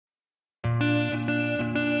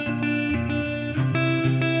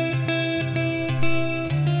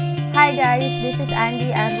Hi guys, this is Andy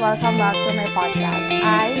and welcome back to my podcast.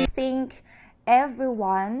 I thank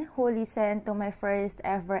everyone who listened to my first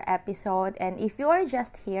ever episode, and if you are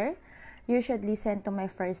just here, you should listen to my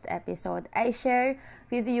first episode. I shared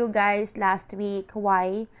with you guys last week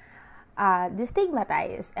why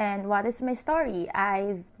destigmatized and what is my story.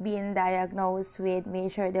 I've been diagnosed with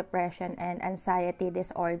major depression and anxiety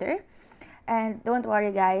disorder. And don't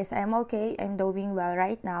worry, guys, I'm okay. I'm doing well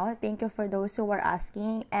right now. Thank you for those who were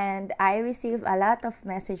asking. And I received a lot of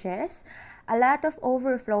messages, a lot of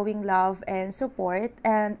overflowing love and support.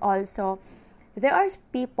 And also, there are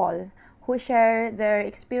people who share their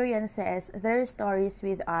experiences, their stories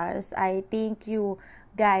with us. I thank you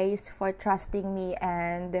guys for trusting me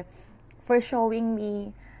and for showing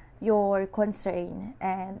me your concern.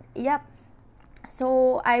 And yep,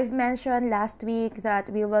 so I've mentioned last week that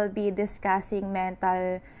we will be discussing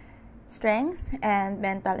mental strength and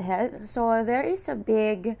mental health. So there is a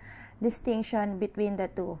big distinction between the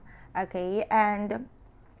two. Okay, and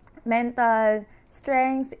mental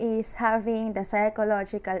strength is having the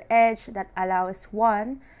psychological edge that allows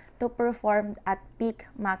one to perform at peak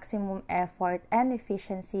maximum effort and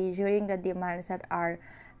efficiency during the demands that are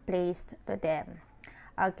placed to them.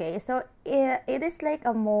 Okay, so it is like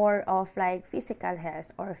a more of like physical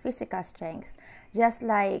health or physical strength. Just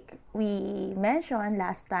like we mentioned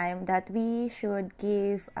last time that we should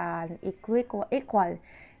give an equal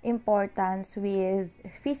importance with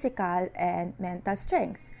physical and mental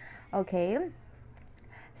strength. Okay,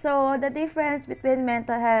 so the difference between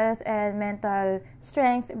mental health and mental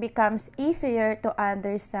strength becomes easier to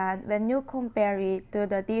understand when you compare it to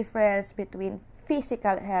the difference between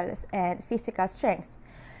physical health and physical strength.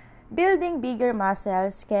 Building bigger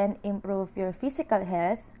muscles can improve your physical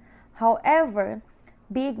health. However,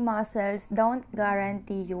 big muscles don't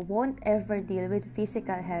guarantee you won't ever deal with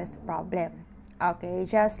physical health problem. Okay,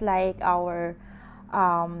 just like our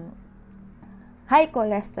high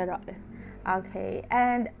cholesterol. Okay,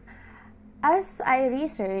 and as I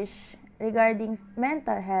research regarding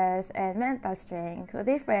mental health and mental strength, the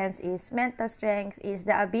difference is mental strength is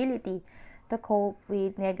the ability to cope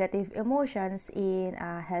with negative emotions in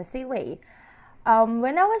a healthy way.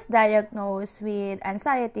 When I was diagnosed with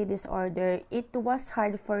anxiety disorder, it was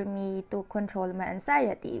hard for me to control my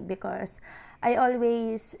anxiety because I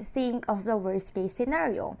always think of the worst case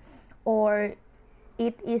scenario, or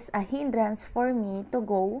it is a hindrance for me to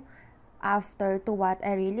go after to what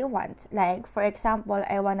I really want. Like for example,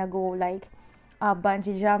 I wanna go like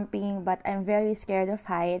bungee jumping, but I'm very scared of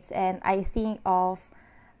heights, and I think of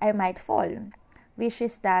I might fall, which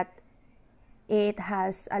is that it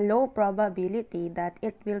has a low probability that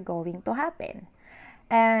it will going to happen.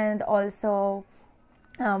 And also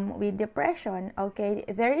with depression, okay,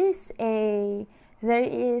 there is a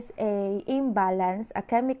imbalance, a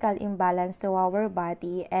chemical imbalance to our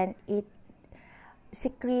body, and it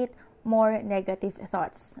secrete more negative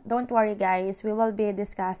thoughts. Don't worry, guys, we will be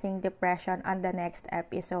discussing depression on the next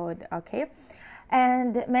episode. Okay,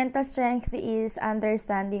 and mental strength is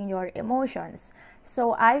understanding your emotions.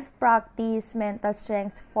 So I've practiced mental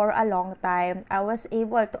strength for a long time. I was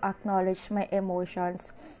able to acknowledge my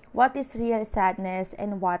emotions, what is real sadness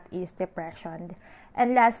and what is depression.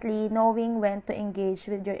 And lastly, knowing when to engage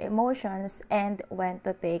with your emotions and when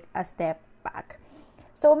to take a step back.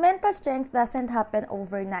 So mental strength doesn't happen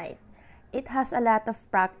overnight. It has a lot of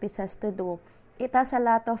practices to do. It has a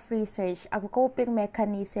lot of research, a coping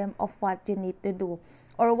mechanism of what you need to do,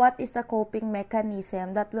 or what is the coping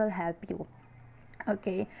mechanism that will help you.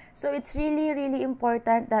 Okay, so it's really, really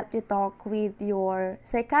important that you talk with your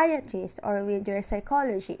psychiatrist or with your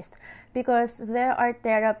psychologist, because there are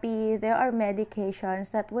therapy, there are medications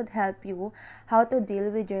that would help you how to deal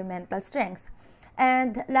with your mental strength.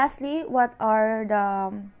 And lastly, what are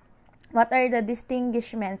the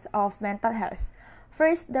distinguishments of mental health?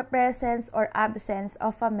 First, the presence or absence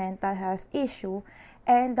of a mental health issue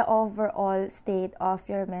and the overall state of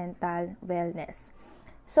your mental wellness.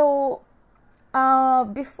 So,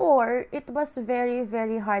 before, it was very,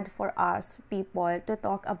 very hard for us people to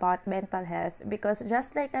talk about mental health, because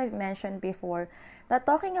just like I've mentioned before, that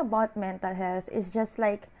talking about mental health is just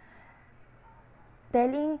like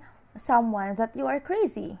telling someone that you are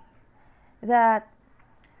crazy, that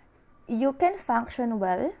you can function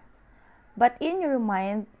well, but in your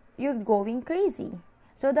mind, you're going crazy.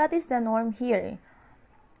 So that is the norm here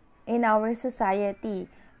in our society.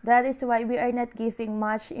 That is why we are not giving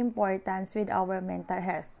much importance with our mental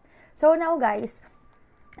health. So now, guys,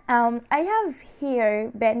 I have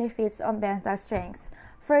here benefits of mental strength.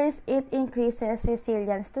 First, it increases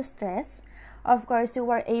resilience to stress. Of course, you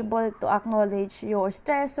are able to acknowledge your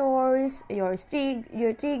stressors,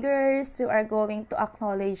 your triggers. You are going to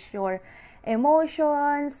acknowledge your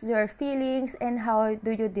emotions, your feelings, and how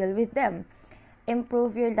do you deal with them.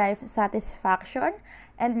 Improve your life satisfaction,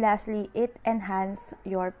 and lastly, it enhanced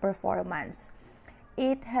your performance.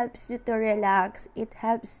 It helps you to relax, it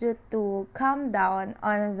helps you to calm down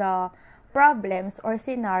on the problems or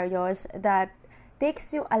scenarios that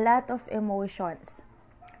takes you a lot of emotions,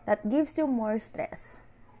 that gives you more stress.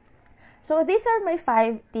 So these are my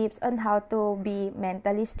 5 tips on how to be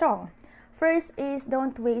mentally strong. First is,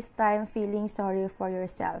 don't waste time feeling sorry for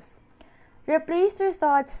yourself. Replace your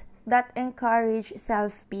thoughts that encourage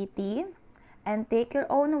self-pity and take your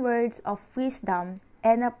own words of wisdom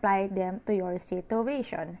and apply them to your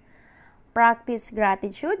situation. Practice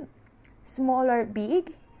gratitude, small or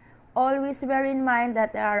big. Always bear in mind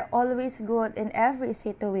that there are always good in every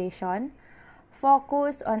situation.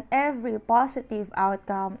 Focus on every positive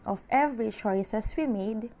outcome of every choices we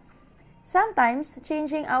made. Sometimes,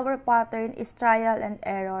 changing our pattern is trial and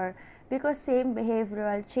error because same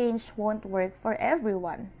behavioral change won't work for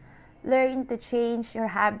everyone. Learn to change your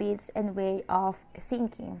habits and way of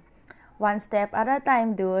thinking. One step at a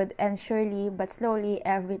time, dude, and surely but slowly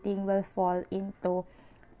everything will fall into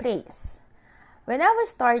place. When I was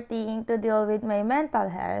starting to deal with my mental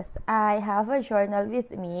health, I have a journal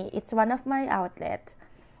with me. It's one of my outlets.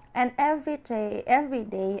 And every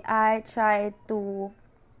day I try to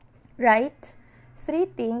write 3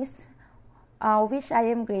 things which I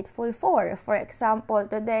am grateful for. For example,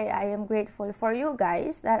 today I am grateful for you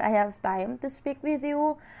guys that I have time to speak with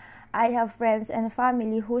you. I have friends and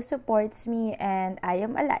family who supports me, and I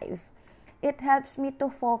am alive. It helps me to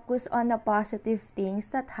focus on the positive things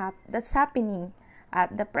that's happening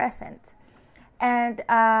at the present. And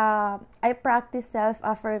I practice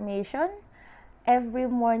self-affirmation every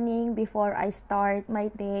morning before I start my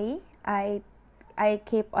day. I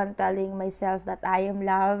keep on telling myself that I am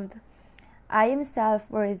loved, I am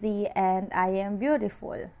self-worthy, and I am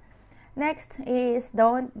beautiful. Next is,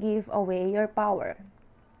 don't give away your power.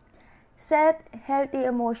 Set healthy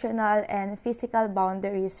emotional and physical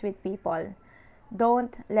boundaries with people.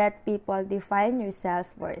 Don't let people define your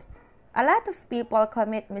self-worth. A lot of people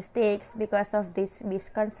commit mistakes because of this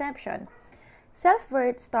misconception.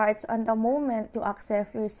 Self-worth starts on the moment you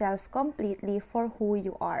accept yourself completely for who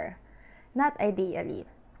you are, not ideally.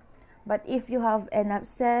 But if you have enough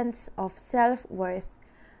sense of self-worth,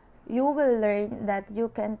 you will learn that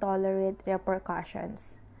you can tolerate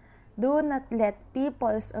repercussions. Do not let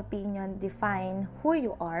people's opinion define who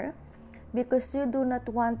you are, because you do not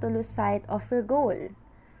want to lose sight of your goal.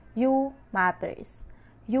 You matters.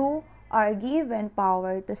 You are given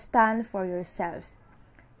power to stand for yourself.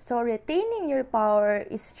 So retaining your power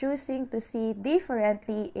is choosing to see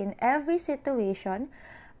differently in every situation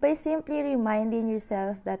by simply reminding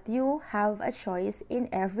yourself that you have a choice in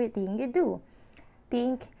everything you do,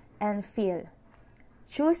 think, and feel.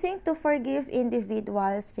 Choosing to forgive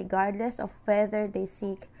individuals regardless of whether they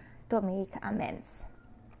seek to make amends.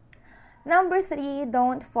 Number 3,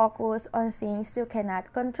 don't focus on things you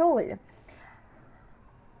cannot control.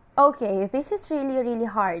 Okay, this is really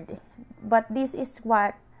hard, but this is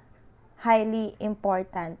what highly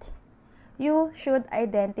important. You should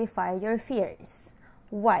identify your fears.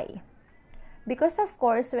 Why? Because of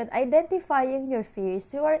course, when identifying your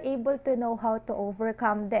fears, you are able to know how to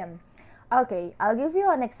overcome them. Okay, I'll give you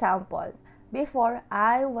an example. Before,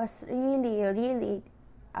 I was really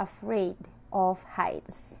afraid of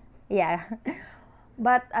heights. Yeah.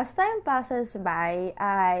 But as time passes by,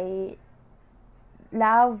 I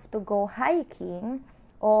love to go hiking,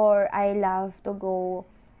 or I love to go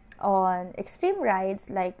on extreme rides,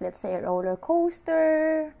 like let's say a roller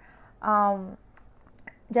coaster,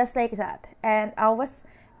 just like that. And I was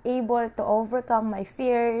able to overcome my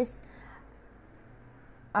fears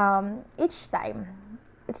each time.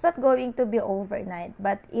 It's not going to be overnight,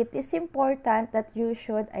 but it is important that you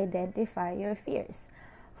should identify your fears.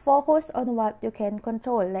 Focus on what you can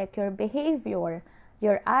control, like your behavior,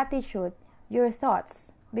 your attitude, your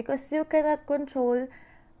thoughts, because you cannot control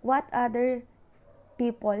what other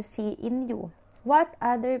people see in you, what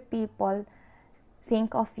other people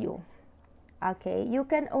think of you. Okay, you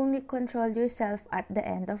can only control yourself at the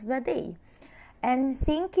end of the day. And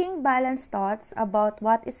thinking balanced thoughts about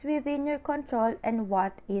what is within your control and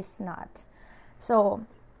what is not. So,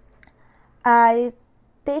 I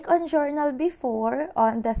take on journal before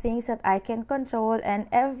on the things that I can control, and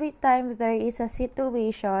every time there is a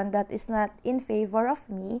situation that is not in favor of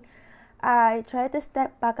me, I try to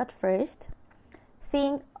step back at first,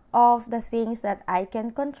 think of the things that I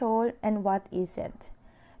can control and what isn't.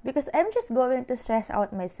 because I'm just going to stress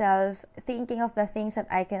out myself thinking of the things that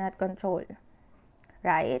I cannot control,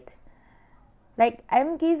 right? Like,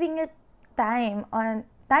 I'm giving it time and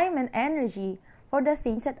energy for the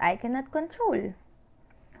things that I cannot control.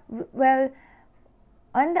 Well,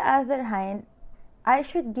 on the other hand, I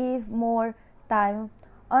should give more time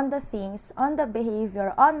on the things, on the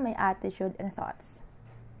behavior, on my attitude and thoughts.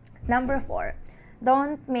 Number 4,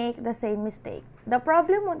 don't make the same mistake. The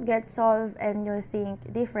problem won't get solved and you'll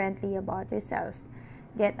think differently about yourself.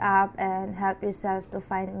 Get up and help yourself to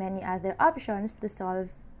find many other options to solve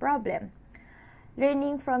problem.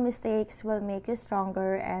 Learning from mistakes will make you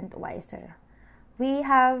stronger and wiser. We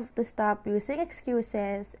have to stop using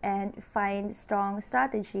excuses and find strong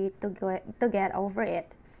strategy to get over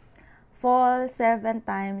it. Fall 7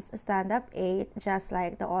 times, stand up 8, just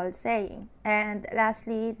like the old saying. And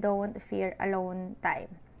lastly, don't fear alone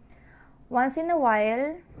time. Once in a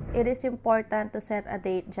while, it is important to set a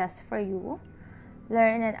date just for you.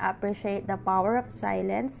 Learn and appreciate the power of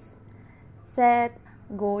silence. Set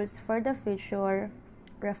goals for the future.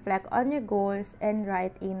 Reflect on your goals and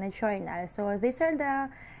write in a journal. So these are the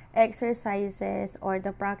exercises or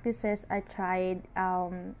the practices I tried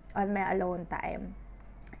on my alone time.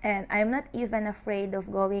 And I'm not even afraid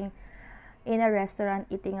of going in a restaurant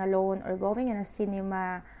eating alone or going in a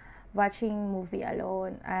cinema watching movie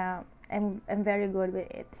alone. I'm very good with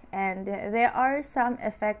it. And there are some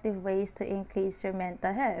effective ways to increase your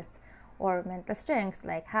mental health or mental strength,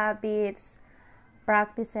 like habits,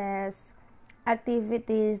 practices,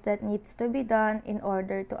 activities that needs to be done in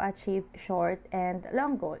order to achieve short and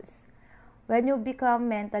long goals. When you become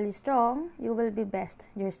mentally strong, you will be best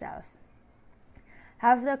yourself.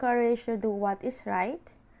 Have the courage to do what is right.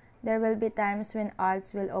 There will be times when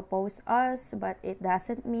odds will oppose us, but it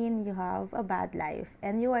doesn't mean you have a bad life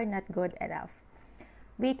and you are not good enough.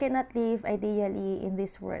 We cannot live ideally in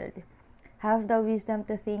this world. Have the wisdom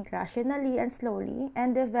to think rationally and slowly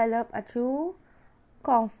and develop a true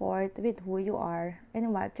comfort with who you are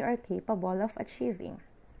and what you are capable of achieving.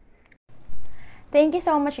 Thank you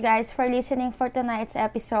so much, guys, for listening for tonight's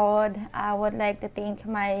episode. I would like to thank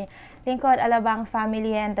my Lingkod Alabang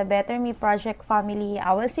family and the Better Me Project family.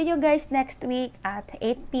 I will see you guys next week at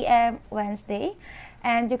 8 p.m. Wednesday.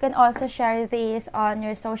 And you can also share this on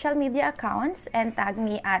your social media accounts and tag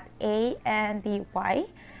me at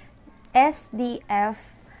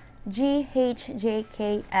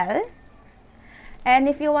ANDYSDFGHJKL. And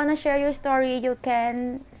if you want to share your story, you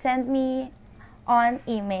can send me on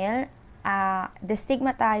email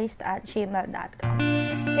destigmatized@gmail.com.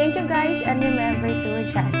 Thank you, guys, and remember to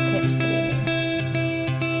just keep swimming.